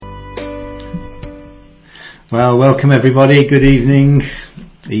Well, welcome everybody. Good evening.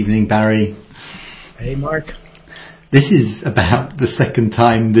 Evening, Barry. Hey, Mark. This is about the second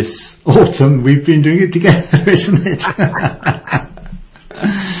time this autumn we've been doing it together, isn't it?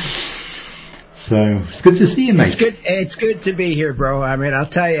 So it's good to see you, mate. It's good to be here, bro. I mean, I'll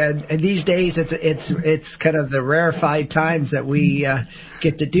tell you. These days, it's kind of the rarefied times that we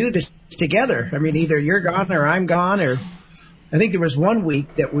get to do this together. I mean, either you're gone or I'm gone, or I think there was one week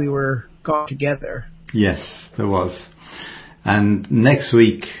that we were gone together. Yes, there was. And next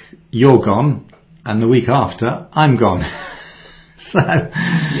week you're gone, and the week after I'm gone. So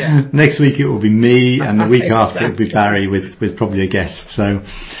yeah. Next week it will be me, and the week after it will be Barry with probably a guest. So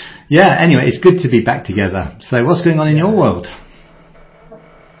yeah, anyway, it's good to be back together. So what's going on in your world?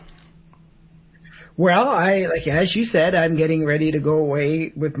 Well, as you said, I'm getting ready to go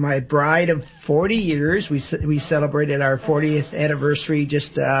away with my bride of 40 years. We celebrated our 40th anniversary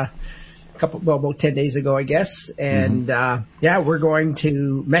just about 10 days ago, I guess. And we're going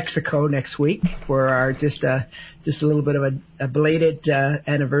to Mexico next week for our just a little bit of a belated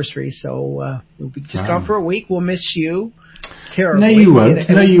anniversary. So we'll be just gone for a week. We'll miss you terribly. No, you won't.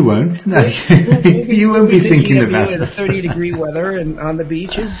 No, you won't. No, you won't be thinking about it. The 30-degree weather and on the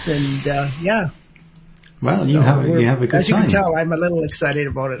beaches, and Well, you have a good time. As you can tell, I'm a little excited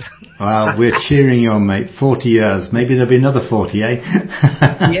about it. Well, we're cheering you on, mate. 40 years. Maybe there'll be another 40, eh?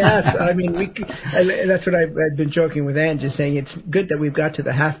 Yes. I mean, that's what I've been joking with Anne, just saying it's good that we've got to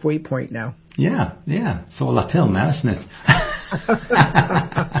the halfway point now. Yeah. It's all uphill now, isn't it?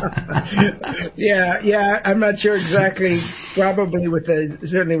 Yeah. I'm not sure exactly. Probably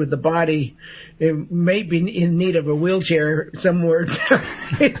certainly with the body, it may be in need of a wheelchair somewhere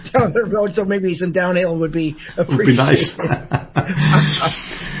down the road. So maybe some downhill would be appreciated. Would be nice.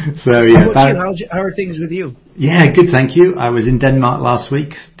 So yeah. How are things with you? Yeah, good, thank you. I was in Denmark last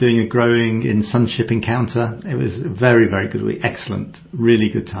week doing a growing in Sunship encounter. It was a very, very good week. Excellent, really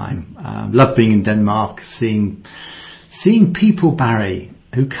good time. Love being in Denmark, seeing people, Barry,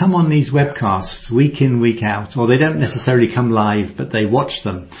 who come on these webcasts week in, week out, or they don't necessarily come live, but they watch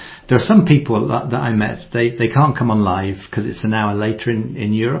them. There are some people that I met, they can't come on live because it's an hour later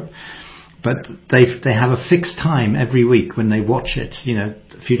in Europe, but they have a fixed time every week when they watch it, a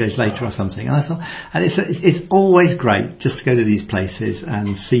few days later or something. And I thought, and it's always great just to go to these places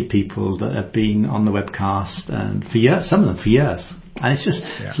and see people that have been on the webcast and for years, some of them for years. And it's just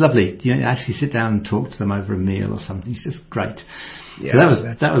it's lovely. You actually sit down and talk to them over a meal or something. It's just great. Yeah, so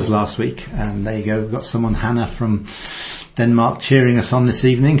that was last week. And there you go. We've got someone, Hannah from Denmark, cheering us on this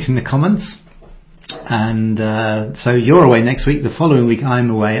evening in the comments. And so you're away next week. The following week I'm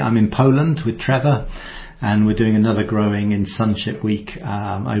away. I'm in Poland with Trevor. And we're doing another Growing in Sonship week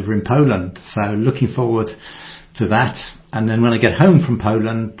over in Poland. So looking forward to that. And then when I get home from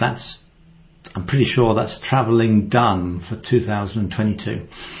Poland, I'm pretty sure that's travelling done for 2022.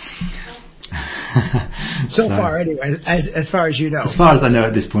 So far, anyway, as far as you know. As far as I know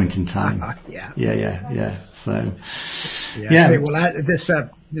at this point in time. Yeah. So, yeah. Well,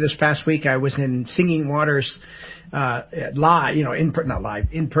 this past week I was in Singing Waters live, not live,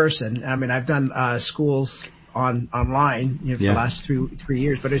 in person. I mean, I've done schools online for the last 3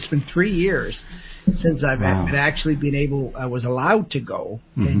 years, but it's been 3 years since I've actually was allowed to go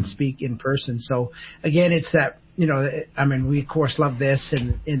and speak in person. So again, it's that, we of course love this,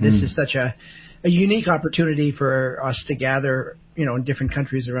 and this is such a unique opportunity for us to gather, in different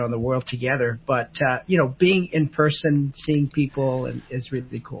countries around the world together. But, being in person, seeing people is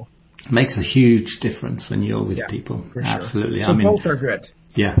really cool. Makes a huge difference when you're with people. For Absolutely. Sure. So both are good.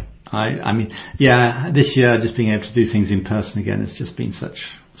 Yeah. This year just being able to do things in person again has just been such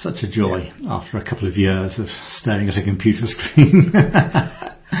a joy after a couple of years of staring at a computer screen.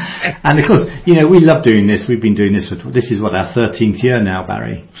 And of course, we love doing this. We've been doing this this is our 13th year now,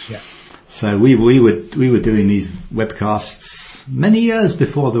 Barry. Yeah. So we were doing these webcasts many years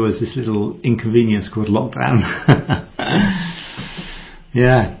before there was this little inconvenience called lockdown.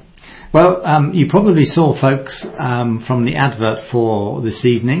 Yeah. Well, you probably saw, folks, from the advert for this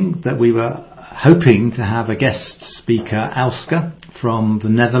evening that we were hoping to have a guest speaker, Auske, from the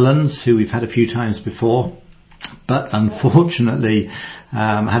Netherlands, who we've had a few times before. But unfortunately,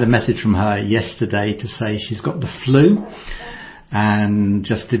 I had a message from her yesterday to say she's got the flu and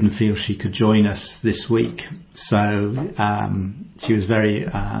just didn't feel she could join us this week. So she was very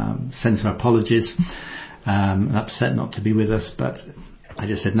sent her apologies and upset not to be with us, but I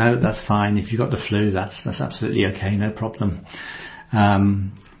just said, no, that's fine. If you've got the flu, that's absolutely okay, no problem.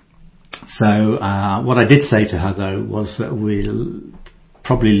 So what I did say to her, though, was that we'll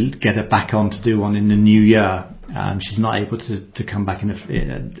probably get her back on to do one in the new year. She's not able to come back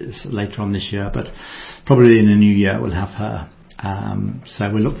later on this year, but probably in the new year we'll have her.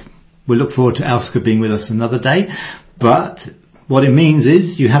 So we'll look forward to Elske being with us another day. But what it means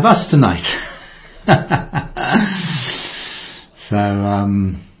is you have us tonight. So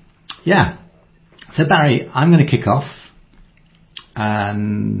yeah. So Barry, I'm going to kick off,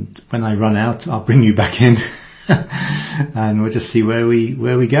 and when I run out, I'll bring you back in. And we'll just see where we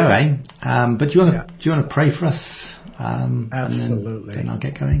go, eh? But do you want to pray for us? Absolutely. Then I'll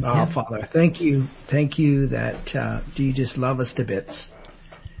get going. Oh, yeah. Father, thank you that you just love us to bits,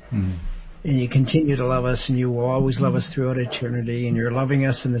 and you continue to love us, and you will always love us throughout eternity, and you're loving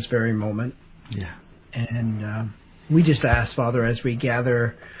us in this very moment. Yeah. And we just ask, Father, as we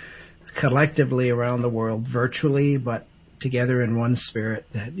gather collectively around the world, virtually, but together in one spirit,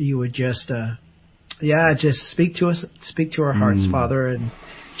 that you would just speak to us, speak to our hearts, Father, and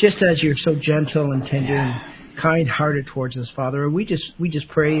just as you're so gentle and tender and kind-hearted towards us, Father, we just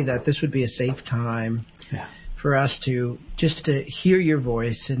pray that this would be a safe time for us to hear your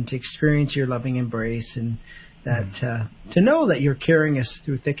voice and to experience your loving embrace, and that to know that you're carrying us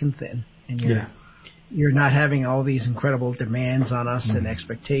through thick and thin, and you're not having all these incredible demands on us and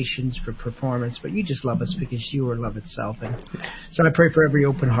expectations for performance, but you just love us because you are love itself. And so I pray for every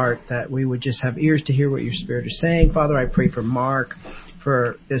open heart that we would just have ears to hear what your Spirit is saying. Father, I pray for Mark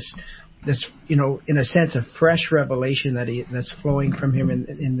for this in a sense, a fresh revelation that's flowing from him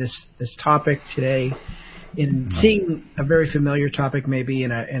in this topic today, in seeing a very familiar topic maybe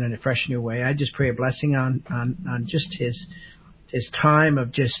in a fresh new way. I just pray a blessing on just his time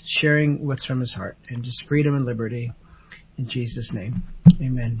of just sharing what's from his heart, and just freedom and liberty. In Jesus' name,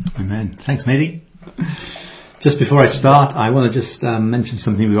 amen. Amen. Thanks, matey. Just before I start, I want to just mention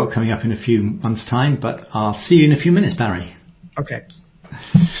something we've got coming up in a few months' time, but I'll see you in a few minutes, Barry. Okay.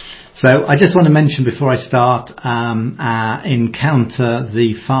 So I just want to mention before I start, Encounter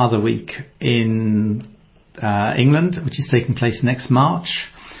the Father Week in England, which is taking place next March.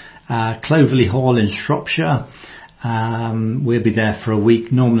 Clovelly Hall in Shropshire. We'll be there for a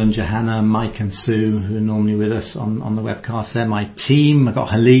week. Norman and Johanna, Mike and Sue, who are normally with us on the webcast, they're my team. I've got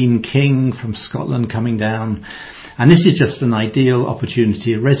Helene King from Scotland coming down. And this is just an ideal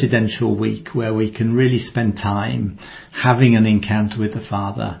opportunity, a residential week where we can really spend time having an encounter with the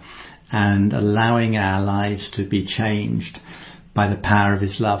Father and allowing our lives to be changed by the power of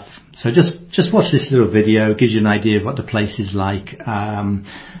his love. So just watch this little video, gives you an idea of what the place is like,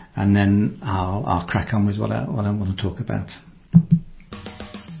 and then I'll crack on with what I want to talk about.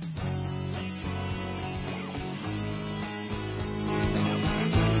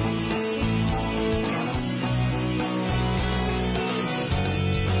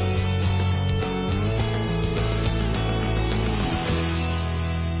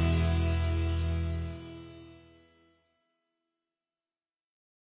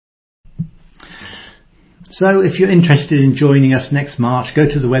 So if you're interested in joining us next March, go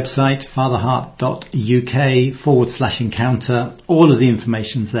to the website fatherheart.uk/encounter. All of the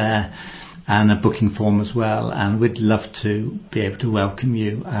information's there, and a booking form as well. And we'd love to be able to welcome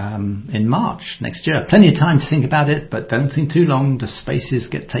you in March next year. Plenty of time to think about it, but don't think too long. The spaces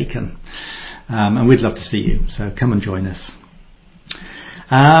get taken. And we'd love to see you. So come and join us.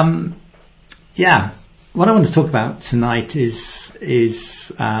 What I want to talk about tonight is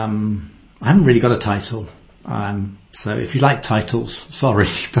I haven't really got a title. So if you like titles, sorry,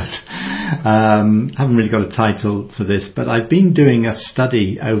 but haven't really got a title for this. But I've been doing a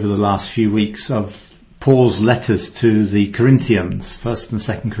study over the last few weeks of Paul's letters to the Corinthians, 1st and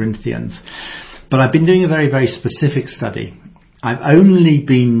 2nd Corinthians. But I've been doing a very, very specific study. I've only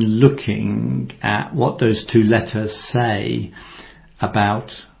been looking at what those two letters say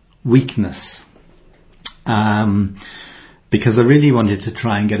about weakness. Because I really wanted to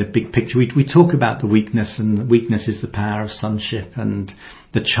try and get a big picture. We talk about the weakness, and the weakness is the power of sonship and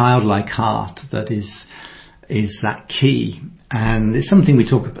the childlike heart that is that key. And it's something we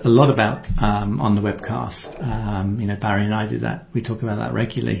talk a lot about on the webcast. Barry and I do that. We talk about that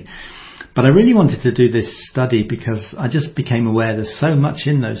regularly. But I really wanted to do this study because I just became aware there's so much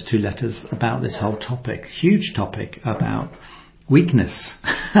in those two letters about this whole topic, huge topic about weakness.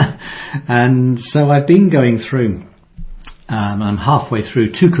 And so I've been going through. I'm halfway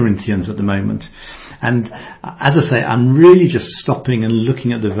through 2 Corinthians at the moment. And as I say, I'm really just stopping and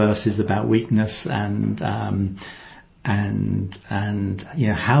looking at the verses about weakness and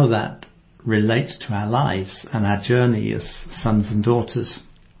how that relates to our lives and our journey as sons and daughters.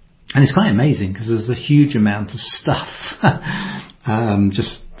 And it's quite amazing because there's a huge amount of stuff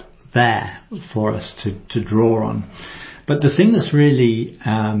just there for us to draw on. But the thing that's really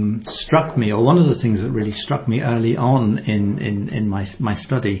struck me, or one of the things that really struck me early on in my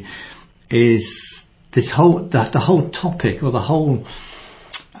study, is this whole the whole topic, or the whole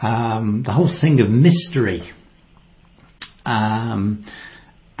thing of mystery. And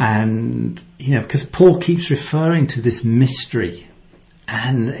because Paul keeps referring to this mystery,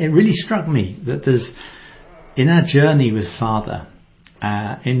 and it really struck me that there's, in our journey with Father,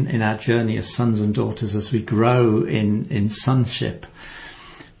 in our journey as sons and daughters, as we grow in sonship,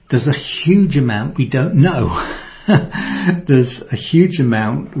 there's a huge amount we don't know. There's a huge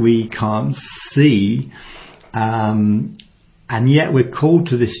amount we can't see, and yet we're called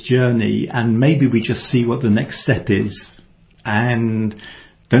to this journey, and maybe we just see what the next step is and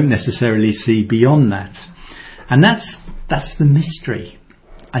don't necessarily see beyond that. And that's the mystery.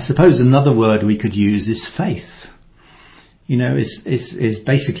 I suppose another word we could use is faith. Is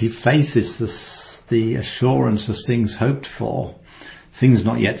basically faith is the assurance of things hoped for, things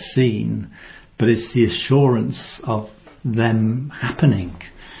not yet seen, but it's the assurance of them happening.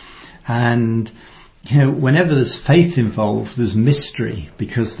 And whenever there's faith involved, there's mystery,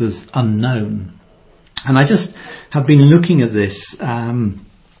 because there's unknown. And I just have been looking at this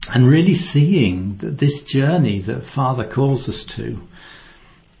and really seeing that this journey that Father calls us to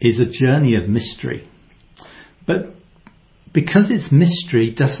is a journey of mystery. But because it's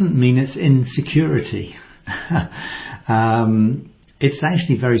mystery doesn't mean it's insecurity. It's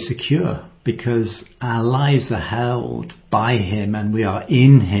actually very secure, because our lives are held by Him and we are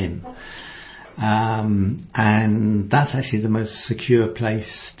in Him. And that's actually the most secure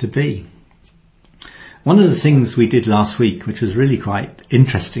place to be. One of the things we did last week, which was really quite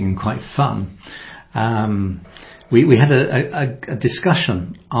interesting and quite fun, we had a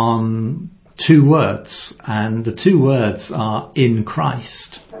discussion on 2 words, and the 2 words are "in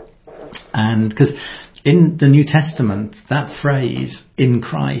Christ." And because in the New Testament, that phrase "in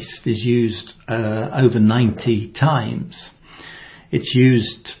Christ" is used over 90 times. It's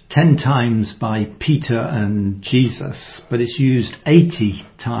used 10 times by Peter and Jesus, but it's used 80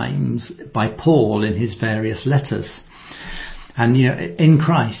 times by Paul in his various letters. And in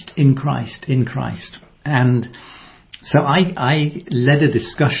Christ, in Christ, in Christ. And so I led a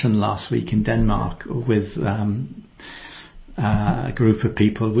discussion last week in Denmark with a group of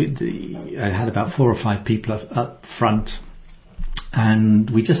people. I had about 4 or 5 people up front, and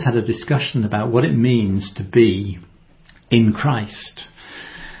we just had a discussion about what it means to be in Christ.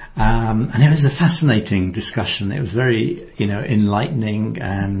 And it was a fascinating discussion. It was very, enlightening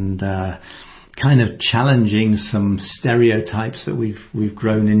and kind of challenging some stereotypes that we've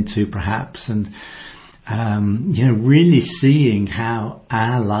grown into, perhaps, and really seeing how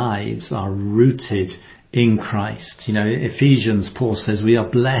our lives are rooted in Christ. Ephesians, Paul says we are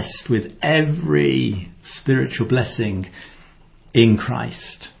blessed with every spiritual blessing in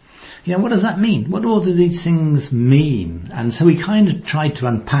Christ. What does that mean? What all do these things mean? And so we kind of tried to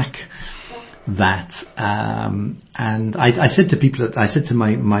unpack that. And I said to people, I said to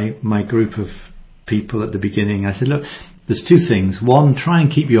my group of people at the beginning, I said, look, there's 2 things. 1, try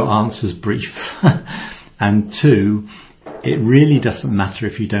and keep your answers brief. And 2, it really doesn't matter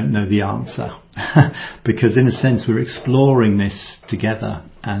if you don't know the answer. Because in a sense, we're exploring this together,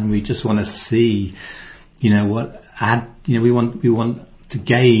 and we just want to see, we want to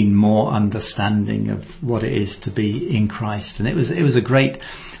gain more understanding of what it is to be in Christ. And it was a great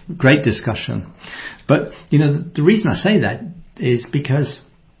discussion. But the reason I say that is because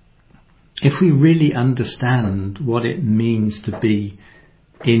if we really understand what it means to be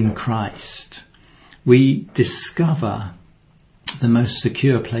in Christ, we discover the most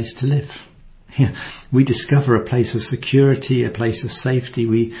secure place to live. We discover a place of security, a place of safety.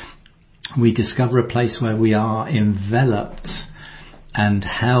 We discover a place where we are enveloped and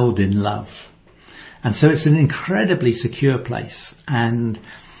held in love. And so it's an incredibly secure place. And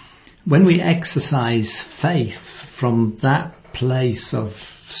when we exercise faith from that place of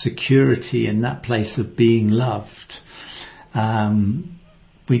security and that place of being loved,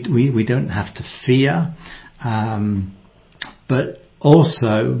 we don't have to fear, but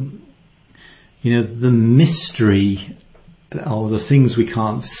also, the mystery, or the things we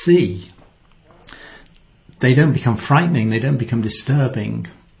can't see, they don't become frightening, they don't become disturbing,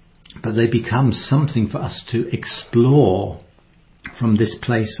 but they become something for us to explore from this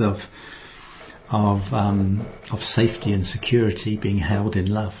place of safety and security, being held in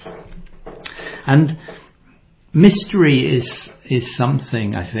love. And mystery is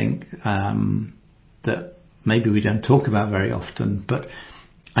something, I think, that maybe we don't talk about very often. But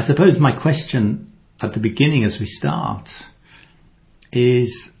I suppose my question at the beginning, as we start,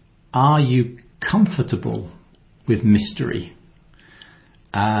 is: are you comfortable with mystery.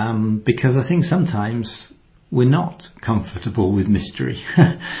 Because I think sometimes we're not comfortable with mystery.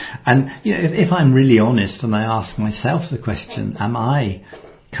 And if I'm really honest and I ask myself the question, am I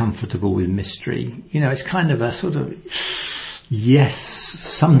comfortable with mystery? It's kind of a sort of yes,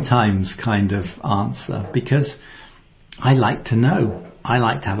 sometimes kind of answer, because I like to know. I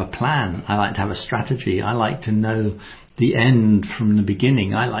like to have a plan. I like to have a strategy. I like to know the end from the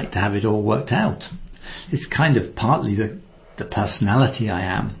beginning. I like to have it all worked out. It's kind of partly the personality I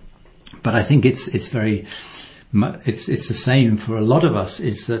am, but I think it's the same for a lot of us,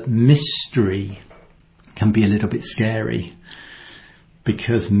 is that mystery can be a little bit scary,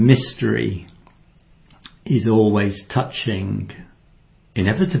 because mystery is always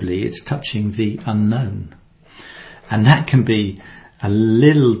inevitably it's touching the unknown, and that can be a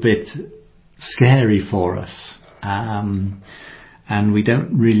little bit scary for us, and we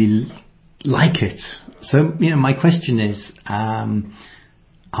don't really like it. So, my question is,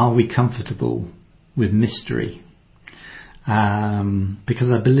 are we comfortable with mystery?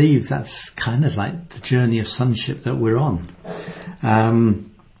 Because I believe that's kind of like the journey of sonship that we're on.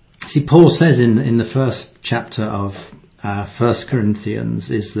 See, Paul says in the first chapter of 1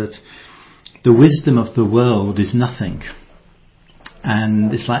 Corinthians is that the wisdom of the world is nothing.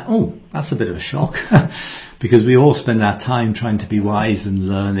 And it's like, oh, that's a bit of a shock, because we all spend our time trying to be wise and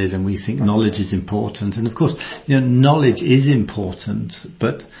learned, and we think knowledge is important. And of course, knowledge is important,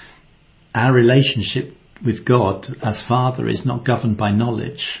 but our relationship with God as Father is not governed by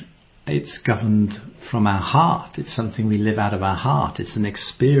knowledge. It's governed from our heart. It's something we live out of our heart. It's an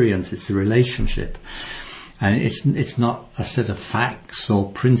experience. It's a relationship. And it's not a set of facts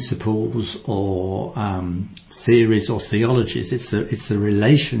or principles or theories or theologies. It's a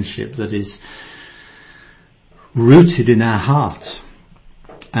relationship that is rooted in our heart.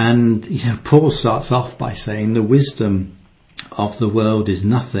 And Paul starts off by saying the wisdom of the world is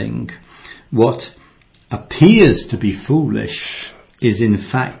nothing. What appears to be foolish is in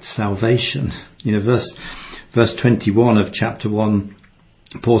fact salvation. Verse 21 of chapter 1.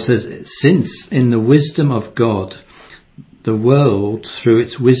 Paul says, since in the wisdom of God, the world through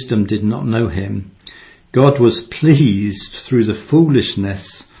its wisdom did not know him, God was pleased through the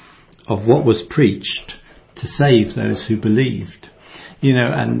foolishness of what was preached to save those who believed.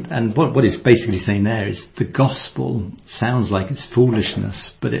 And what it's basically saying there is the gospel sounds like it's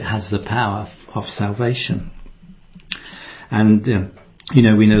foolishness, but it has the power of salvation. And,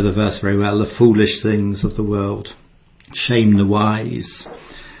 we know the verse very well, the foolish things of the world shame the wise,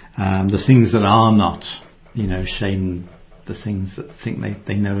 the things that are not, shame the things that think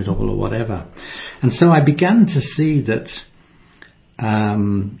they know it all or whatever. And so I began to see that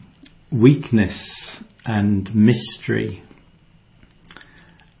weakness and mystery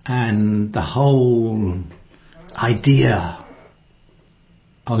and the whole idea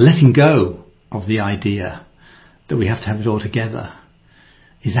of letting go of the idea that we have to have it all together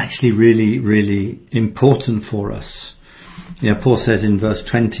is actually really, really important for us. Paul says in verse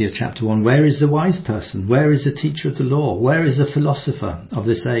 20 of chapter 1, where is the wise person? Where is the teacher of the law? Where is the philosopher of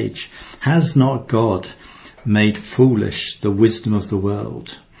this age? Has not God made foolish the wisdom of the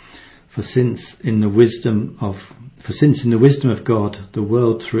world? For since in the wisdom of God, the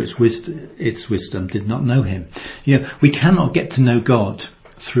world through its wisdom did not know him. We cannot get to know God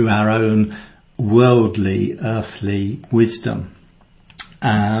through our own worldly, earthly wisdom.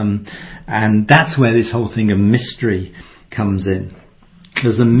 And that's where this whole thing of mystery comes in.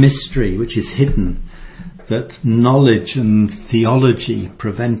 There's a mystery which is hidden that knowledge and theology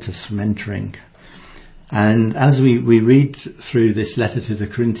prevent us from entering. And as we read through this letter to the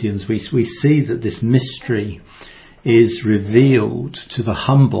Corinthians, we see that this mystery is revealed to the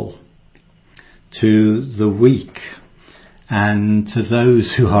humble, to the weak, and to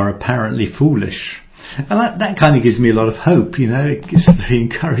those who are apparently foolish. And that kind of gives me a lot of hope, it's very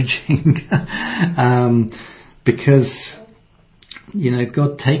encouraging. Because,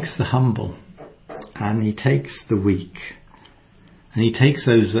 God takes the humble and he takes the weak and he takes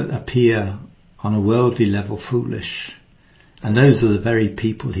those that appear on a worldly level foolish. And those are the very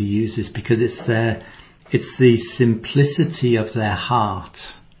people he uses, because it's the simplicity of their heart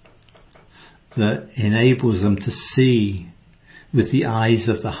that enables them to see with the eyes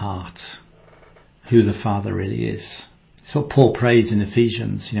of the heart who the Father really is. It's what Paul prays in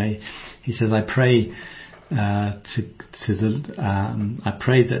Ephesians. He says, I pray I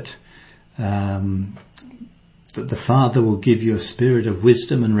pray that the Father will give you a spirit of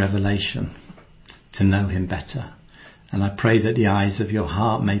wisdom and revelation to know him better. And I pray that the eyes of your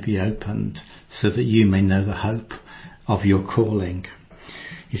heart may be opened so that you may know the hope of your calling.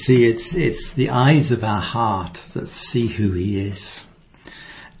 You see, it's the eyes of our heart that see who he is.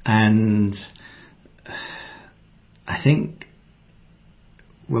 And I think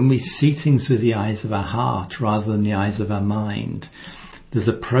when we see things with the eyes of our heart rather than the eyes of our mind, there's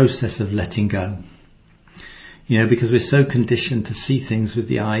a process of letting go. Because we're so conditioned to see things with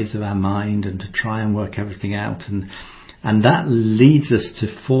the eyes of our mind and to try and work everything out. And that leads us to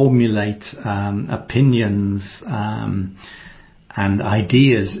formulate opinions and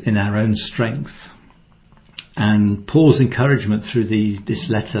ideas in our own strength. And Paul's encouragement through these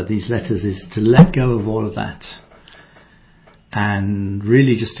letters is to let go of all of that. And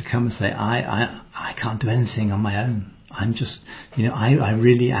really just to come and say, I can't do anything on my own. I'm just, I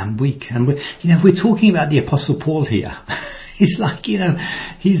really am weak. And we're talking about the Apostle Paul here. He's like,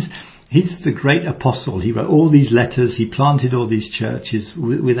 he's the great apostle. He wrote all these letters. He planted all these churches.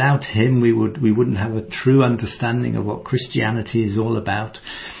 Without him, we wouldn't have a true understanding of what Christianity is all about.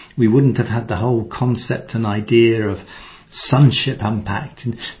 We wouldn't have had the whole concept and idea of sonship unpacked.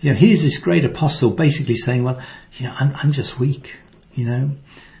 And here's this great apostle basically saying, well, I'm just weak.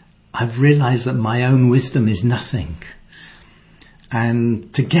 I've realized that my own wisdom is nothing.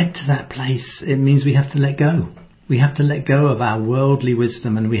 And to get to that place, it means we have to let go. We have to let go of our worldly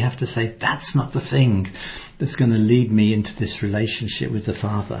wisdom, and we have to say, that's not the thing that's going to lead me into this relationship with the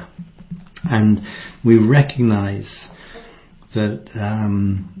Father. And we recognize that,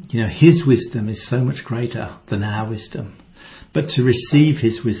 his wisdom is so much greater than our wisdom. But to receive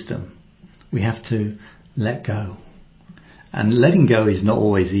his wisdom, we have to let go. And letting go is not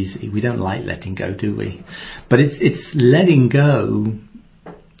always easy. We don't like letting go, do we? But it's letting go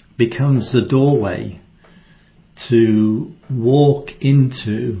becomes the doorway to walk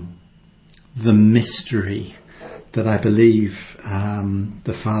into the mystery that I believe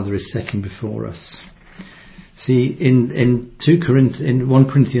the Father is setting before us. See, in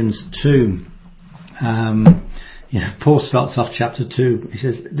 1 Corinthians 2, Paul starts off chapter 2. He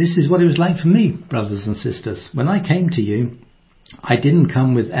says, this is what it was like for me, brothers and sisters. When I came to you, I didn't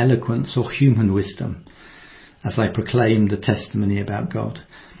come with eloquence or human wisdom as I proclaimed the testimony about God.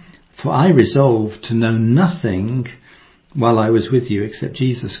 For I resolved to know nothing while I was with you except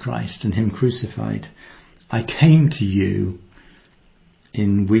Jesus Christ and him crucified. I came to you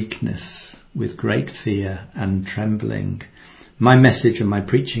in weakness, with great fear and trembling. My message and my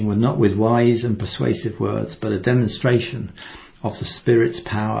preaching were not with wise and persuasive words, but a demonstration of the Spirit's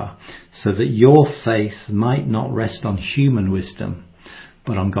power, so that your faith might not rest on human wisdom,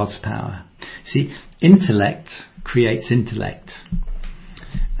 but on God's power. See, intellect creates intellect.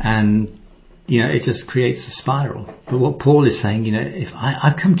 And, it just creates a spiral. But what Paul is saying, if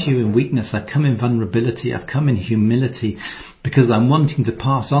I've come to you in weakness, I've come in vulnerability, I've come in humility, because I'm wanting to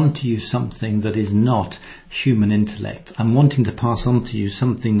pass on to you something that is not human intellect. I'm wanting to pass on to you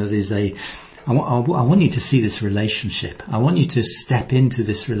something that is I want you to see this relationship. I want you to step into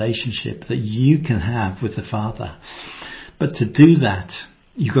this relationship that you can have with the Father. But to do that,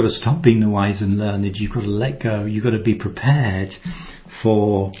 you've got to stop being the wise and learned. You've got to let go. You've got to be prepared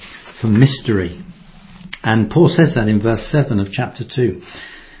for mystery. And Paul says that in verse 7 of chapter 2.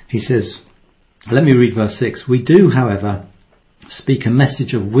 He says, let me read verse 6. We do, however, speak a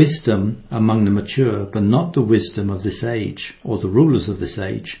message of wisdom among the mature, but not the wisdom of this age, or the rulers of this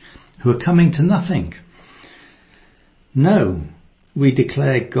age, who are coming to nothing. No, we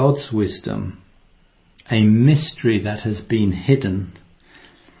declare God's wisdom, a mystery that has been hidden,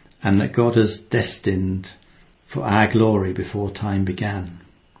 and that God has destined for our glory before time began.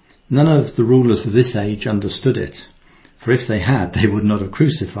 None of the rulers of this age understood it, for if they had, they would not have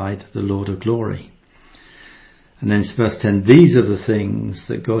crucified the Lord of glory. And then it's verse 10, these are the things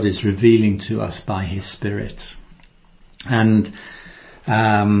that God is revealing to us by his Spirit. And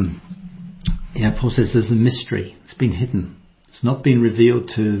Paul says there's a mystery. It's been hidden. It's not been revealed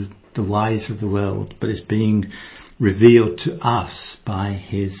to the wise of the world, but it's being revealed to us by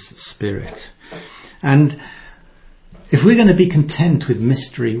his Spirit. And if we're going to be content with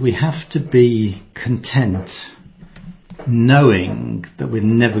mystery, we have to be content knowing that we're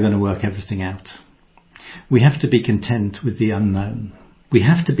never going to work everything out. We have to be content with the unknown. We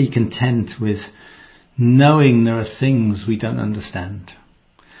have to be content with knowing there are things we don't understand.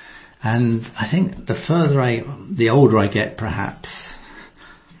 And I think the older I get, perhaps,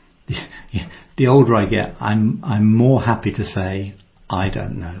 the older I get, I'm more happy to say, I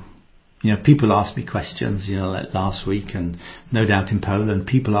don't know. People ask me questions, like last week, and no doubt in Poland,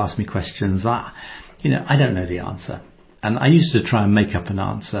 people ask me questions. I don't know the answer. And I used to try and make up an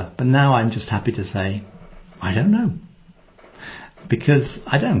answer, but now I'm just happy to say, I don't know. Because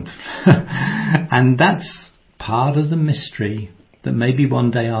I don't. And that's part of the mystery that maybe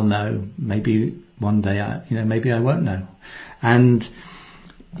one day I'll know, maybe one day maybe I won't know. And,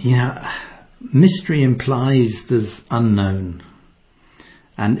 mystery implies there's unknown.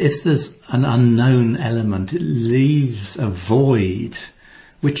 And if there's an unknown element, it leaves a void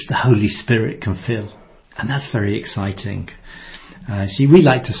which the Holy Spirit can fill. And that's very exciting. See, we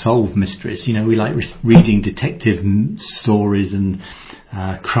like to solve mysteries. We like reading detective stories and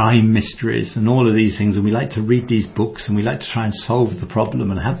crime mysteries and all of these things. And we like to read these books and we like to try and solve the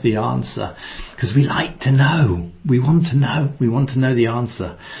problem and have the answer. Because we like to know. We want to know. We want to know the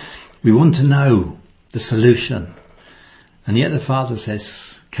answer. We want to know the solution. And yet the Father says,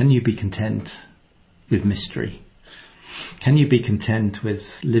 can you be content with mystery? Can you be content with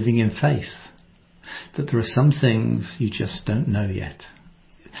living in faith? That there are some things you just don't know yet.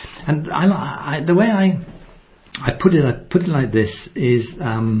 And the way I put it like this is,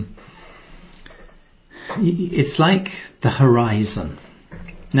 it's like the horizon.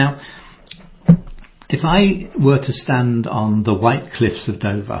 Now, if I were to stand on the White Cliffs of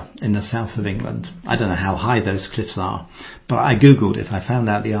Dover in the south of England, I don't know how high those cliffs are, but I googled it. I found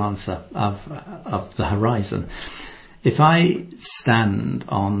out the answer of the horizon. If I stand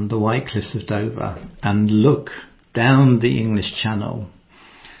on the White Cliffs of Dover and look down the English Channel,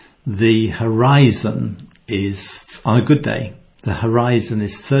 the horizon is, on a good day, the horizon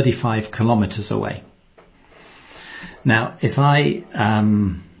is 35 kilometres away. Now, if I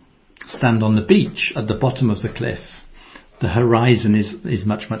stand on the beach at the bottom of the cliff, the horizon is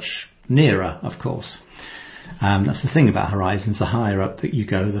much, much nearer, of course. That's the thing about horizons. The higher up that you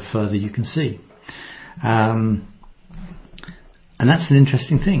go, the further you can see. And that's an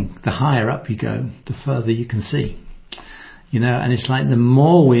interesting thing. The higher up you go, the further you can see. And it's like the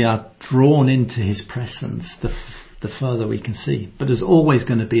more we are drawn into his presence, the further we can see. But there's always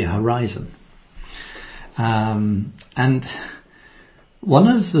going to be a horizon. And one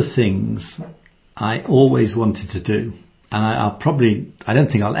of the things I always wanted to do, and I don't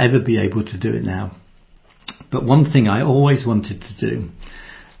think I'll ever be able to do it now, but one thing I always wanted to do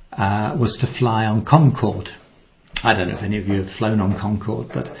was to fly on Concorde. I don't know if any of you have flown on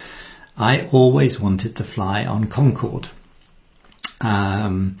Concorde, but I always wanted to fly on Concorde.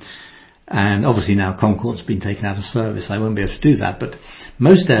 And obviously now Concorde's been taken out of service, I won't be able to do that, but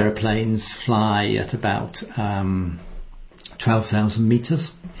most aeroplanes fly at about 12,000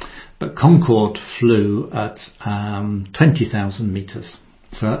 metres, but Concorde flew at 20,000 metres,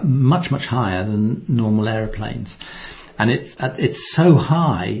 so much, much higher than normal aeroplanes. And it's so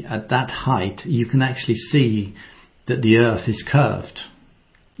high, at that height, you can actually see that the Earth is curved.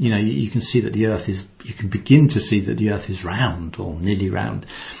 You can see that you can begin to see that the Earth is round or nearly round.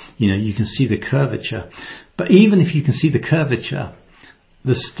 You can see the curvature. But even if you can see the curvature,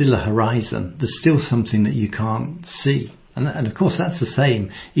 there's still a horizon. There's still something that you can't see. And of course that's the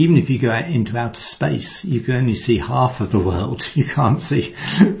same. Even if you go out into outer space, you can only see half of the world. You can't see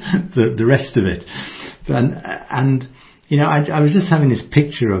the rest of it. And I was just having this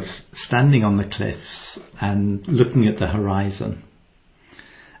picture of standing on the cliffs and looking at the horizon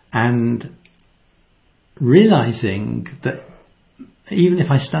and realizing that even if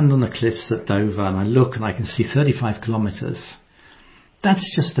I stand on the cliffs at Dover and I look and I can see 35 kilometres,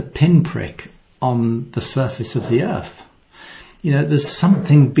 that's just a pinprick on the surface of the Earth. There's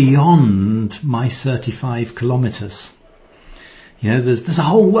something beyond my 35 kilometres. There's a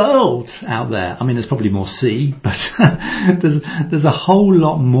whole world out there. I mean, there's probably more sea, but there's a whole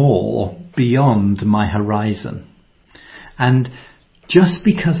lot more beyond my horizon. And just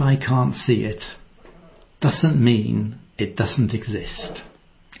because I can't see it doesn't mean it doesn't exist.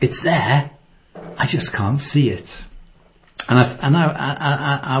 It's there. I just can't see it. And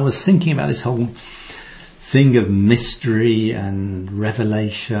I was thinking about this whole thing of mystery and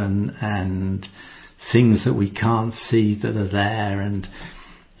revelation and things that we can't see that are there. And,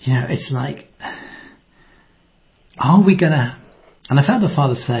 it's like, are we going to... And I found the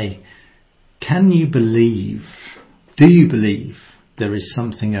Father say, do you believe there is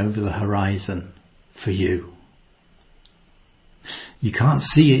something over the horizon for you? You can't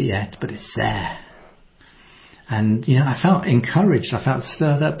see it yet, but it's there. And, I felt encouraged. I felt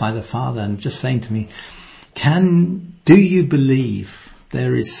stirred up by the Father and just saying to me, do you believe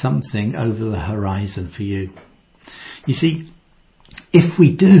there is something over the horizon for you? You see, if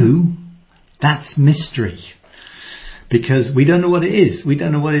we do, that's mystery. Because we don't know what it is. We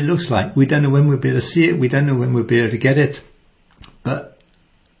don't know what it looks like. We don't know when we'll be able to see it. We don't know when we'll be able to get it. But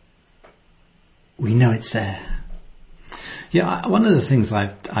we know it's there. One of the things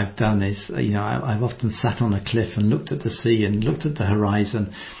I've done is, I've often sat on a cliff and looked at the sea and looked at the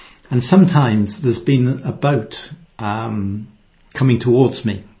horizon. And sometimes there's been a boat coming towards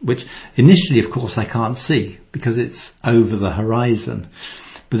me, which initially, of course, I can't see because it's over the horizon.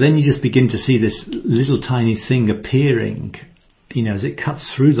 But then you just begin to see this little tiny thing appearing, as it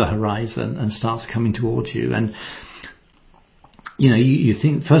cuts through the horizon and starts coming towards you. And, you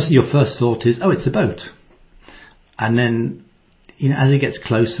think your first thought is, oh, it's a boat. And then, as it gets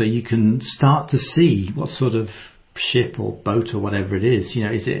closer, you can start to see what sort of ship or boat or whatever it is.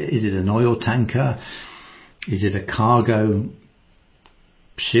 Is it an oil tanker? Is it a cargo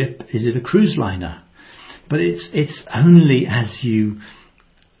ship? Is it a cruise liner? But it's only as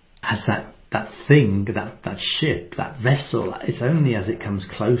that thing, that ship, that vessel, it's only as it comes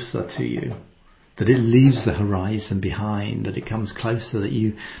closer to you, that it leaves the horizon behind, that it comes closer, that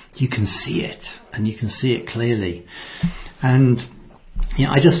you can see it, and you can see it clearly. And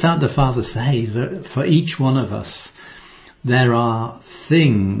I just found the Father say that for each one of us, there are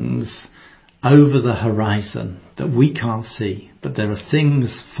things over the horizon that we can't see, but there are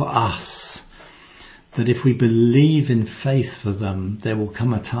things for us that if we believe in faith for them, there will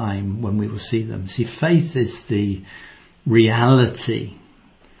come a time when we will see them. See, faith is the reality,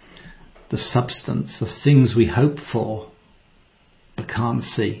 the substance, the things we hope for but can't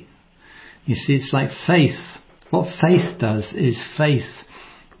see. You see, it's like faith. What faith does is faith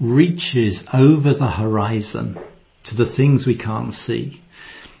reaches over the horizon to the things we can't see,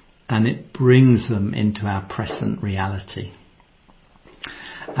 and it brings them into our present reality.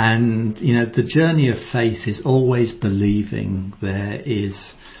 And, the journey of faith is always believing there is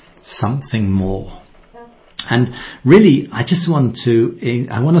something more. And really, I want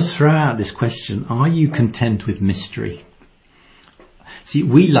to throw out this question: are you content with mystery? See,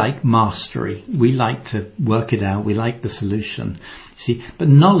 we like mastery. We like to work it out. We like the solution. See, but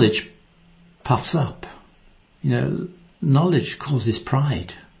knowledge puffs up. Knowledge causes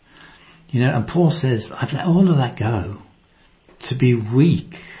pride. And Paul says, I've let all of that go to be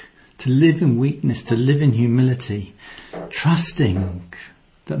weak, to live in weakness, to live in humility, trusting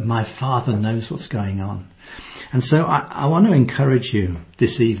that my Father knows what's going on. And so I want to encourage you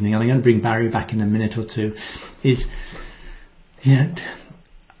this evening, and I'm going to bring Barry back in a minute or two, is,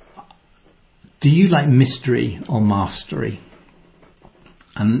 do you like mystery or mastery?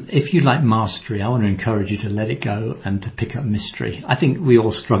 And if you like mastery, I want to encourage you to let it go and to pick up mystery. I think we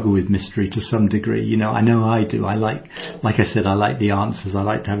all struggle with mystery to some degree. I know I do. I like I said, I like the answers. I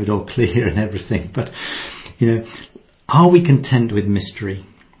like to have it all clear and everything. But, are we content with mystery?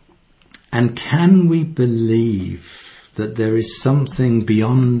 And can we believe that there is something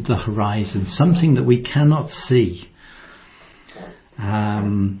beyond the horizon, something that we cannot see,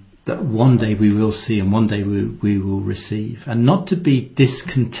 that one day we will see and one day we will receive? And not to be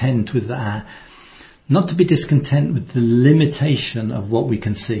discontent with the limitation of what we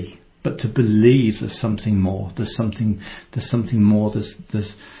can see, but to believe there's something more. There's something more.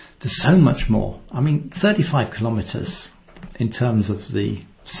 There's so much more. 35 kilometers in terms of the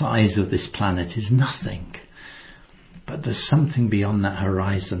size of this planet is nothing. But there's something beyond that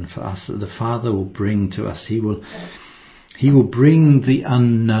horizon for us that the Father will bring to us. He will bring the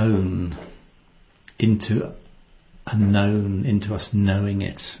unknown into us knowing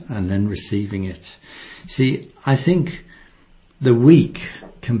it and then receiving it. See, I think the weak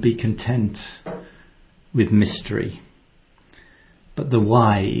can be content with mystery, but the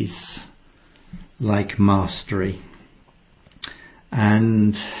wise like mastery.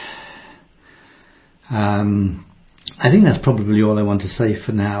 And I think that's probably all I want to say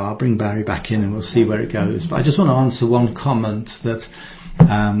for now. I'll bring Barry back in and we'll see where it goes. But I just want to answer one comment that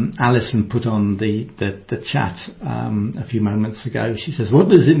Alison put on the chat a few moments ago. She says, what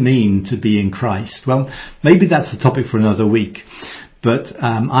does it mean to be in Christ? Well, maybe that's a topic for another week. But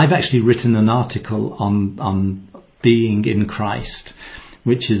I've actually written an article on being in Christ,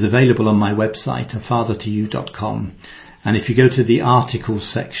 which is available on my website, afathertoyou.com. And if you go to the articles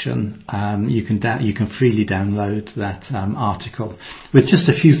section, you can freely download that article with just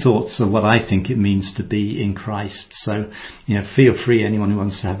a few thoughts of what I think it means to be in Christ. So, feel free, anyone who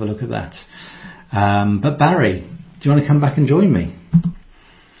wants to have a look at that. But Barry, do you want to come back and join me?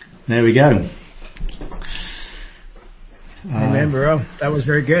 There we go. Amen, bro. That was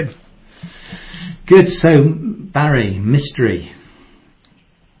very good. Good. So, Barry, mystery.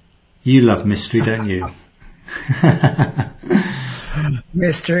 You love mystery, don't you?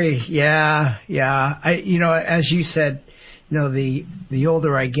 Mystery, yeah. As you said, the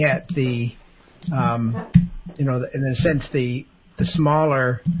older I get, in a sense, the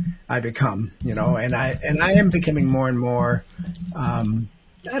smaller I become, and I am becoming more and more,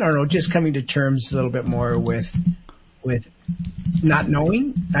 just coming to terms a little bit more with not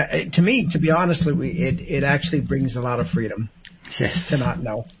knowing. To me, to be honest with you, it actually brings a lot of freedom. Yes. to not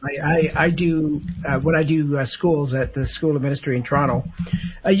know. I do when I do schools at the School of Ministry in Toronto.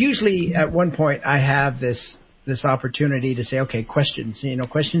 Usually at one point I have this opportunity to say, okay, questions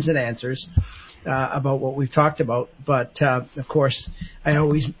and answers about what we've talked about. But of course, I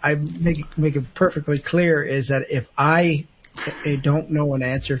make it perfectly clear is that if I don't know an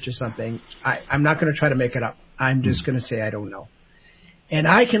answer to something, I'm not going to try to make it up. I'm just going to say I don't know. And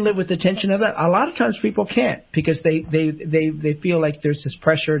I can live with the tension of that. A lot of times people can't because they feel like there's this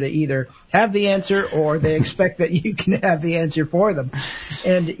pressure to either have the answer or they expect that you can have the answer for them.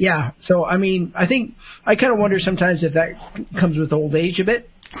 And yeah, so I mean, I think I kind of wonder sometimes if that comes with old age a bit.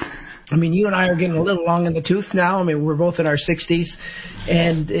 I mean, you and I are getting a little long in the tooth now. I mean, we're both in our 60s,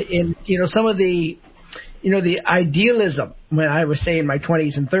 and some of the idealism when I was, say, in my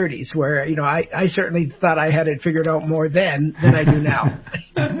 20s and 30s, where, I certainly thought I had it figured out more then than I do now.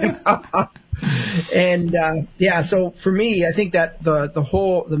 And, so for me, I think that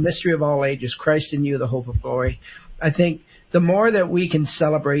the mystery of all ages, Christ in you, the hope of glory, I think the more that we can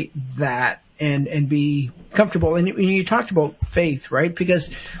celebrate that and be comfortable, and you talked about faith, right? Because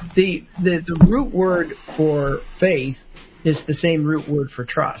the root word for faith is the same root word for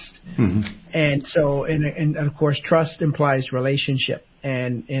trust. Mm-hmm. And so, and of course, trust implies relationship.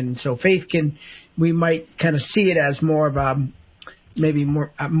 And so faith we might kind of see it as more of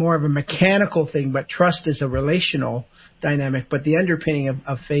more of a mechanical thing, but trust is a relational dynamic. But the underpinning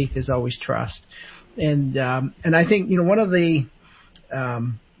of faith is always trust. And I think, one of the,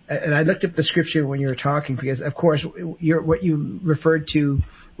 and I looked up the scripture when you were talking, because of course, what you referred to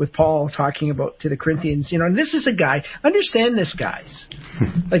with Paul talking about to the Corinthians, and this is a guy, understand this, guys.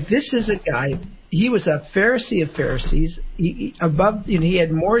 Like, this is a guy, he was a Pharisee of Pharisees. He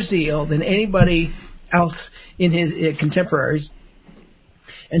had more zeal than anybody else in his contemporaries.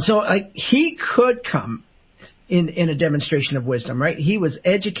 And so, like, he could come in a demonstration of wisdom, right? He was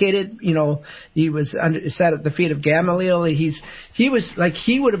educated, he was sat at the feet of Gamaliel. He was like,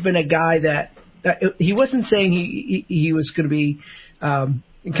 he would have been a guy that he wasn't saying he was going to be,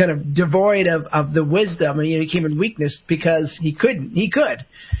 kind of devoid of the wisdom, and he came in weakness because he couldn't. He could.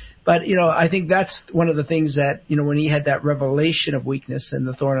 But, I think that's one of the things that, when he had that revelation of weakness and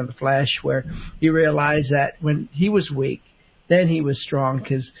the thorn of the flesh, where he realized that when he was weak, then he was strong,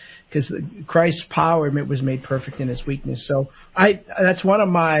 because Christ's power was made perfect in his weakness. So that's one of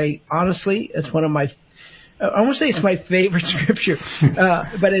my, honestly, it's one of my, I won't say it's my favorite scripture,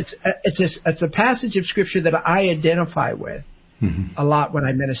 but it's a passage of scripture that I identify with. Mm-hmm. a lot when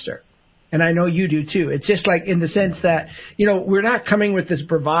I minister. And I know you do too. It's just like, in the sense that, we're not coming with this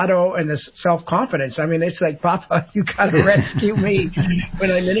bravado and this self-confidence. I mean, it's like, Papa, you got to rescue me when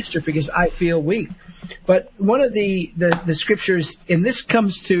I minister because I feel weak. But one of the scriptures, and this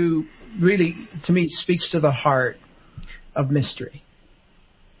comes to really, to me, speaks to the heart of mystery.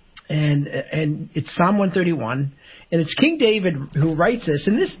 And it's Psalm 131. And it's King David who writes this.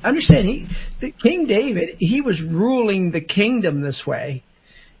 And this, understand, King David, he was ruling the kingdom this way.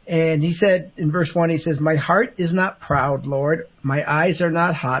 And he said, in verse 1, he says, "My heart is not proud, Lord. My eyes are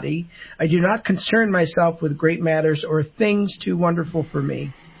not haughty. I do not concern myself with great matters or things too wonderful for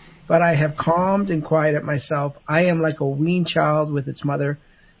me. But I have calmed and quieted myself. I am like a weaned child with its mother.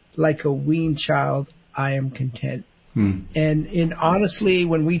 Like a weaned child, I am content." And honestly,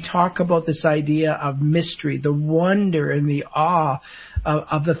 when we talk about this idea of mystery, the wonder and the awe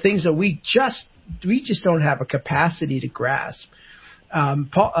of the things that we just don't have a capacity to grasp,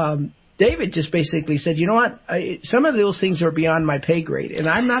 David just basically said, you know what, some of those things are beyond my pay grade, and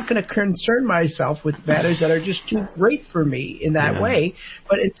I'm not going to concern myself with matters that are just too great for me in that way,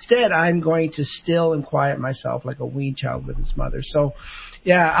 but instead I'm going to still and quiet myself like a weaned child with his mother. So,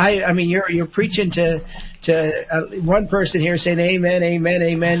 yeah, I mean, you're preaching to one person here saying amen, amen,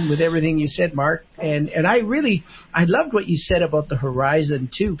 amen with everything you said, Mark. And I loved what you said about the horizon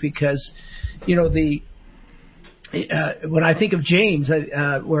too, because, when I think of James,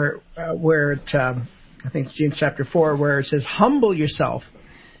 where I think it's James chapter 4, where it says, "Humble yourself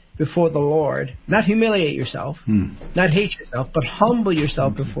before the Lord," not humiliate yourself, not hate yourself, but humble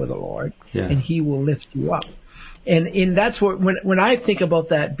yourself before the Lord, and He will lift you up. And that's what, when I think about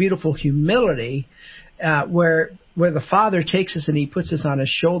that beautiful humility, where the Father takes us and He puts us on His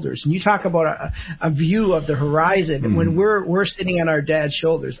shoulders. And you talk about a view of the horizon. When we're sitting on our Dad's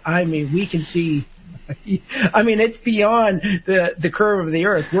shoulders, I mean, we can see. I mean, it's beyond the curve of the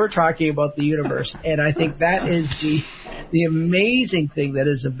earth. We're talking about the universe, and I think that is the amazing thing that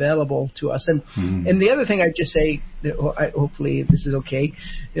is available to us. And the other thing I'd just say, hopefully this is okay.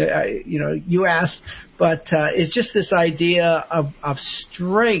 You asked, but it's just this idea of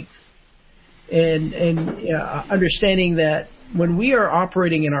strength and understanding that when we are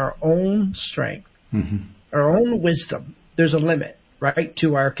operating in our own strength, our own wisdom, there's a limit, right,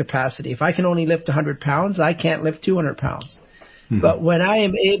 to our capacity. If I can only lift 100 pounds, I can't lift 200 pounds. But when I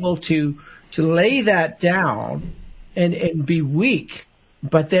am able to lay that down and be weak,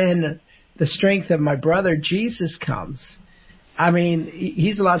 but then the strength of my brother Jesus comes, I mean,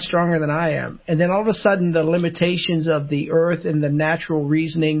 he's a lot stronger than I am. And then all of a sudden the limitations of the earth and the natural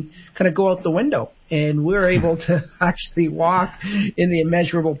reasoning kind of go out the window. And we're able to actually walk in the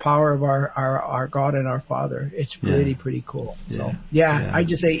immeasurable power of our God and our Father. It's pretty cool. So, I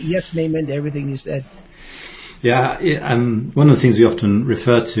just say yes and amen to everything you said. Yeah, one of the things we often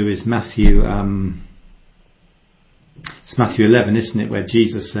refer to is Matthew. It's Matthew 11, isn't it, where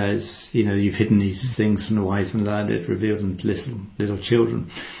Jesus says, you've hidden these things from the wise and learned, revealed them to little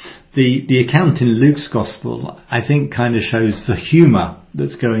children. The account in Luke's Gospel, I think, kind of shows the humour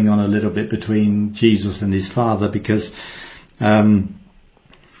that's going on a little bit between Jesus and his Father, because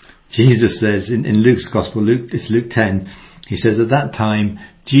Jesus says in Luke's Gospel, it's Luke 10, he says, at that time,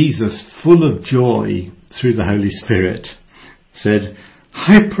 Jesus, full of joy through the Holy Spirit, said,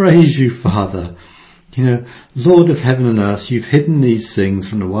 I praise you, Father, Lord of heaven and earth, you've hidden these things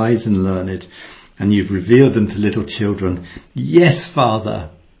from the wise and learned, and you've revealed them to little children. Yes, Father,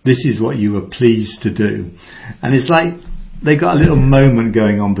 this is what you were pleased to do. And it's like they got a little moment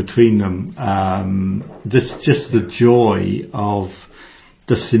going on between them. Just the joy of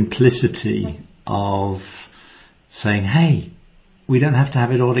the simplicity of saying, hey, we don't have to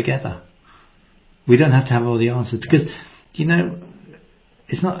have it all together. We don't have to have all the answers, because,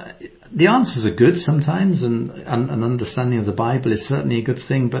 it's not, the answers are good sometimes, and an understanding of the Bible is certainly a good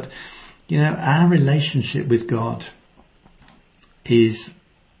thing, but our relationship with God is,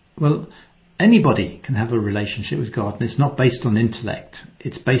 anybody can have a relationship with God, and it's not based on intellect,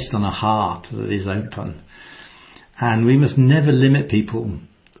 it's based on a heart that is open. And we must never limit people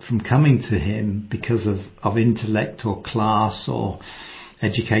from coming to him because of intellect or class or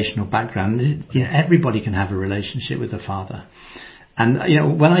educational background. Everybody can have a relationship with the Father.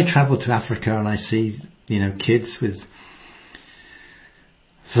 And when I travel to Africa and I see kids with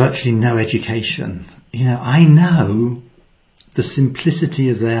virtually no education, I know the simplicity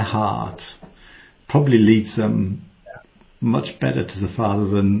of their heart probably leads them much better to the Father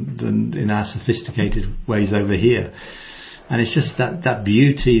than in our sophisticated ways over here. And it's just that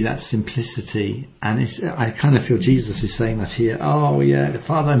beauty, that simplicity, and I kind of feel Jesus is saying that here. Oh yeah,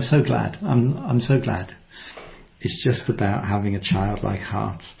 Father, I'm so glad. I'm so glad. It's just about having a childlike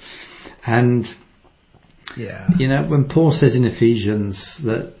heart. And when Paul says in Ephesians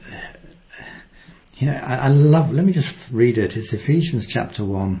that, I love, let me just read it. It's Ephesians chapter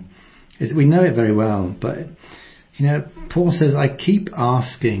 1. We know it very well, but Paul says, I keep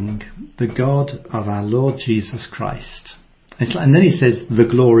asking the God of our Lord Jesus Christ. And then he says, the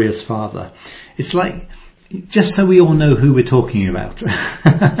glorious Father. It's like, just so we all know who we're talking about.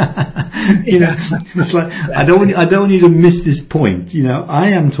 It's like, I don't want you to miss this point.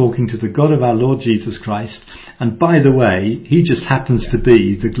 I am talking to the God of our Lord Jesus Christ. And by the way, he just happens to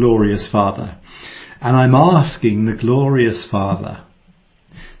be the glorious Father. And I'm asking the glorious Father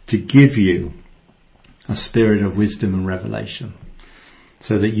to give you a spirit of wisdom and revelation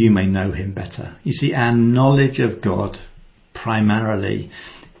so that you may know him better. You see, our knowledge of God primarily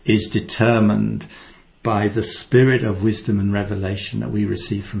is determined by the spirit of wisdom and revelation that we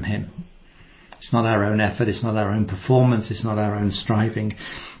receive from him. It's not our own effort, it's not our own performance, it's not our own striving.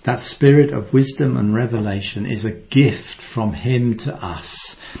 That spirit of wisdom and revelation is a gift from him to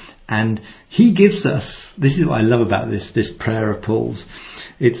us. And he gives us, this is what I love about this prayer of Paul's,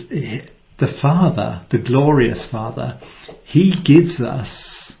 it's the Father, the glorious Father, he gives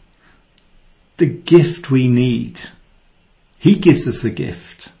us the gift we need. He gives us the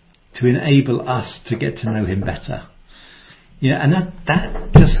gift to enable us to get to know him better. And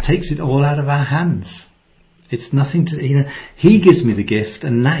that just takes it all out of our hands. It's nothing to, he gives me the gift,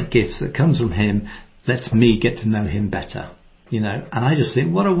 and that gift that comes from him lets me get to know him better. And I just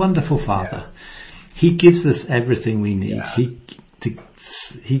think, what a wonderful Father. Yeah. He gives us everything we need. Yeah.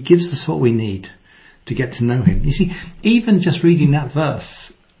 He gives us what we need to get to know him. You see, even just reading that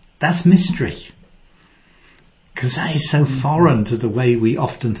verse, that's mystery. Because that is so foreign to the way we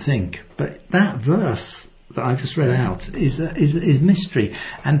often think. But that verse that I just read out is mystery.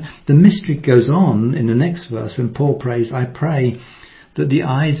 And the mystery goes on in the next verse when Paul prays, I pray that the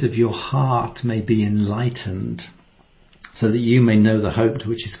eyes of your heart may be enlightened, so that you may know the hope to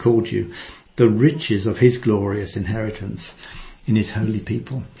which he's called you, the riches of his glorious inheritance in his holy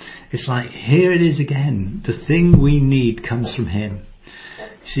people. It's like, here it is again. The thing we need comes from him.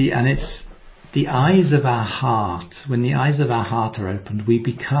 See, and it's the eyes of our heart, when the eyes of our heart are opened, we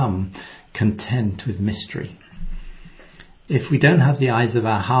become content with mystery. If we don't have the eyes of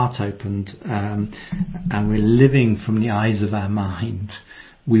our heart opened, and we're living from the eyes of our mind,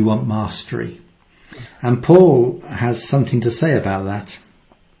 we want mastery. And Paul has something to say about that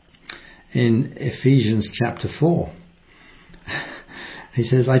in Ephesians chapter 4. He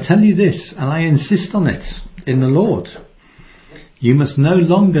says, I tell you this, and I insist on it in the Lord. You must no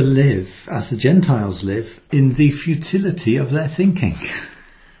longer live as the Gentiles live in the futility of their thinking.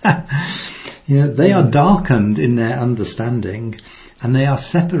 They are darkened in their understanding, and they are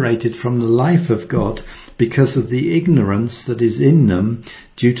separated from the life of God because of the ignorance that is in them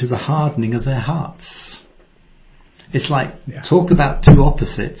due to the hardening of their hearts. It's like, talk about two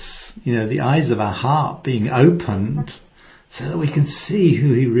opposites. The eyes of our heart being opened so that we can see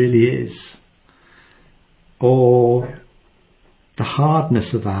who he really is. Or the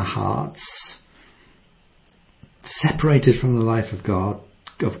hardness of our hearts, separated from the life of God,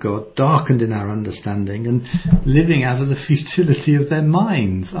 darkened in our understanding, and living out of the futility of their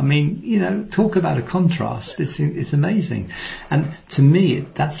minds. I mean, talk about a contrast. It's amazing. And to me,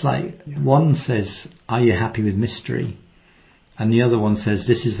 that's like, one says, are you happy with mystery? And the other one says,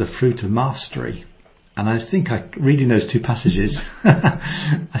 this is the fruit of mastery. And I think, reading those two passages,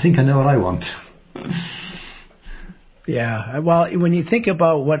 I think I know what I want. Yeah. Well, when you think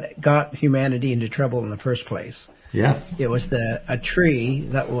about what got humanity into trouble in the first place, it was a tree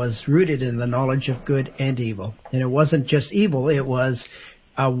that was rooted in the knowledge of good and evil. And it wasn't just evil, it was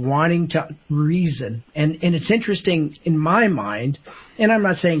wanting to reason. And it's interesting in my mind, and I'm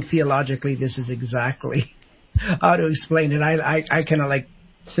not saying theologically this is exactly how to explain it. I kind of like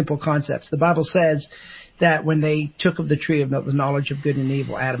simple concepts. The Bible says that when they took of the tree of the knowledge of good and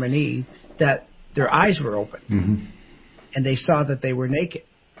evil, Adam and Eve, that their eyes were opened. Mm-hmm. And they saw that they were naked.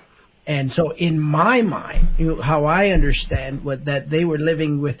 And so in my mind, how I understand that they were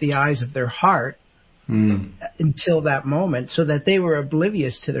living with the eyes of their heart until that moment, so that they were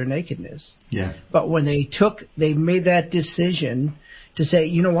oblivious to their nakedness. Yeah. But when they made that decision to say,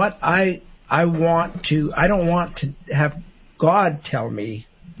 you know what, I don't want to have God tell me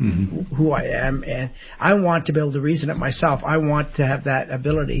who I am, and I want to be able to reason it myself. I want to have that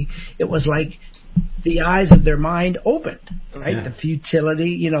ability. It was like the eyes of their mind opened, right? Yeah. The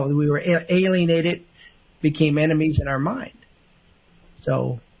futility, we were alienated, became enemies in our mind.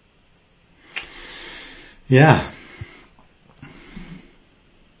 So, yeah.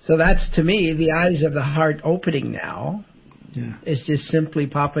 So that's, to me, the eyes of the heart opening now. Yeah. It's just simply,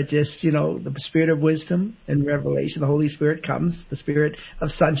 Papa, the spirit of wisdom and revelation, the Holy Spirit comes, the spirit of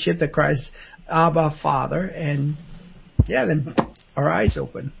sonship that cries, Abba, Father, and then our eyes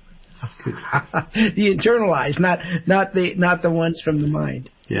open. The internal eyes, not the ones from the mind.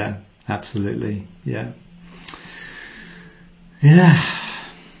 Yeah, absolutely. Yeah. Yeah.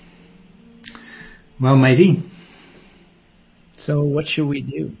 Well, matey. So what should we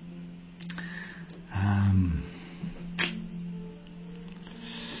do?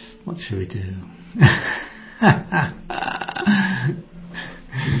 What should we do?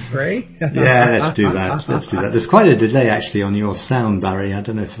 Pray? Yeah, let's do that. There's quite a delay actually on your sound, Barry. I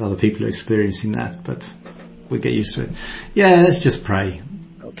don't know if other people are experiencing that, but we'll get used to it. Yeah, let's just pray.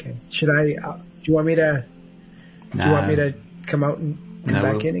 Okay. Should I? Do you want me to? No. Do you want me to come out and come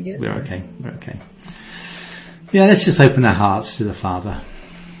back in again? We're okay. Yeah, let's just open our hearts to the Father.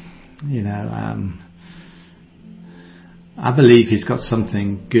 I believe He's got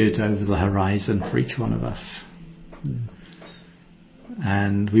something good over the horizon for each one of us.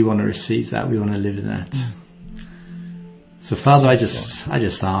 And we want to receive that. We want to live in that. So, Father, I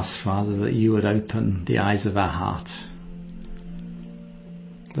just ask, Father, that you would open the eyes of our heart,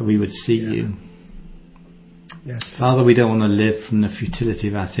 that we would see you. Yes. Father, we don't want to live from the futility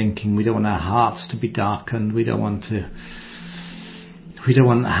of our thinking. We don't want our hearts to be darkened. We don't want to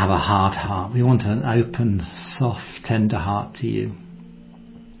have a hard heart. We want an open, soft, tender heart to you.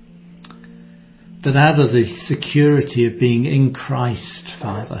 But out of the security of being in Christ,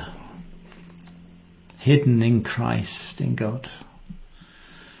 Father, hidden in Christ, in God,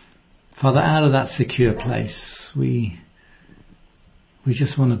 Father, out of that secure place, we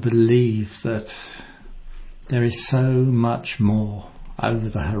just want to believe that there is so much more over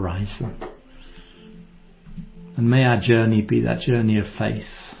the horizon. And may our journey be that journey of faith,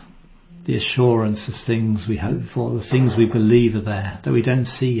 the assurance of things we hope for, the things we believe are there, that we don't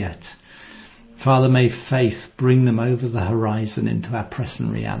see yet. Father, may faith bring them over the horizon into our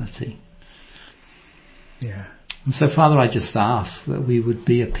present reality. Yeah. And so, Father, I just ask that we would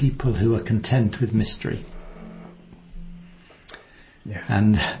be a people who are content with mystery. Yeah.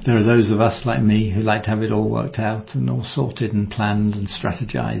 And there are those of us like me who like to have it all worked out and all sorted and planned and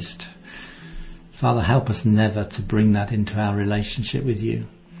strategized. Father, help us never to bring that into our relationship with you,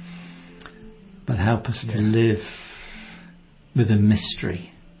 but help us to live with a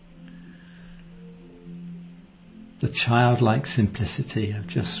mystery. The childlike simplicity of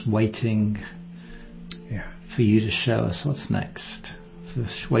just waiting for you to show us what's next,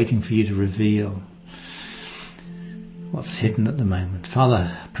 waiting for you to reveal what's hidden at the moment.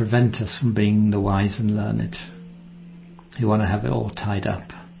 Father, prevent us from being the wise and learned who want to have it all tied up,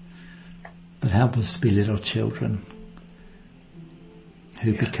 but help us to be little children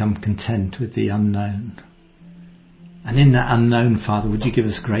who become content with the unknown. And in that unknown, Father, would you give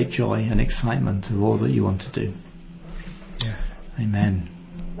us great joy and excitement of all that you want to do? Yeah. Amen.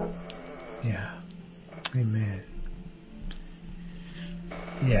 Yeah. Amen.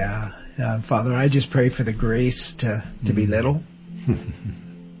 Yeah. Father, I just pray for the grace to be little.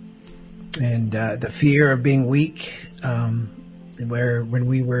 And the fear of being weak, where when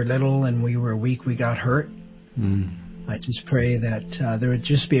we were little and we were weak, we got hurt. I just pray that there would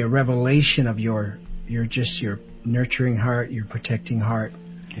just be a revelation of your nurturing heart, your protecting heart,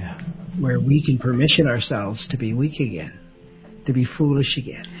 where we can permission ourselves to be weak again, to be foolish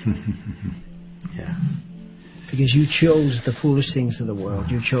again. Because you chose the foolish things of the world.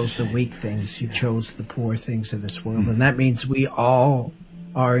 You chose the weak things. You chose the poor things of this world. And that means we all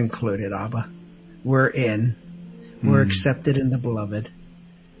are included, Abba. We're in. We're accepted in the beloved.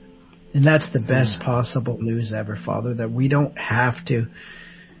 And that's the best possible news ever, Father, that we don't have to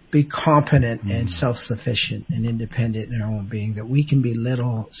be competent and self-sufficient and independent in our own being, that we can be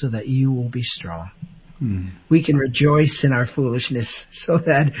little so that you will be strong. We can rejoice in our foolishness so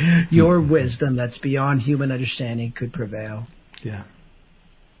that your wisdom that's beyond human understanding could prevail. Yeah.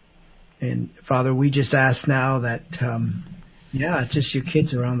 And Father, we just ask now that, just your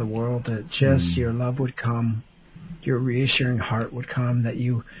kids around the world, that just your love would come, your reassuring heart would come, that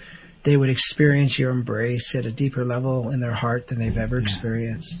they would experience your embrace at a deeper level in their heart than they've ever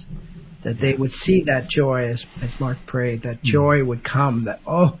experienced. That they would see that joy, as Mark prayed, that joy would come, that,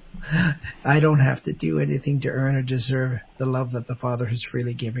 I don't have to do anything to earn or deserve the love that the Father has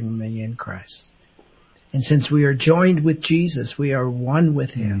freely given me in Christ. And since we are joined with Jesus, we are one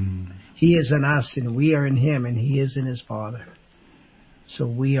with him. He is in us and we are in him, and he is in his Father. So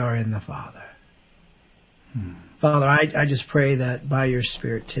we are in the Father. Father, I just pray that by your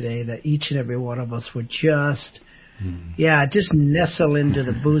Spirit today, that each and every one of us would just nestle into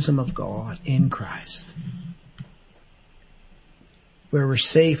the bosom of God in Christ, where we're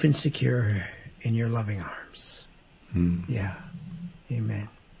safe and secure in your loving arms. Yeah. Amen.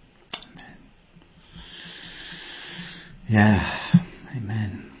 Yeah.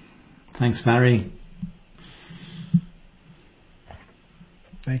 Amen. Thanks, Barry.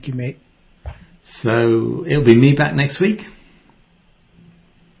 Thank you, mate. So it'll be me back next week.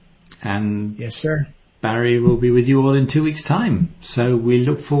 And yes, sir. Barry will be with you all in 2 weeks' time. So we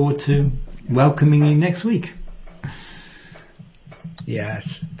look forward to welcoming you next week. Yes.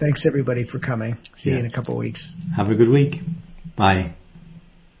 Thanks, everybody, for coming. See you in a couple of weeks. Have a good week. Bye.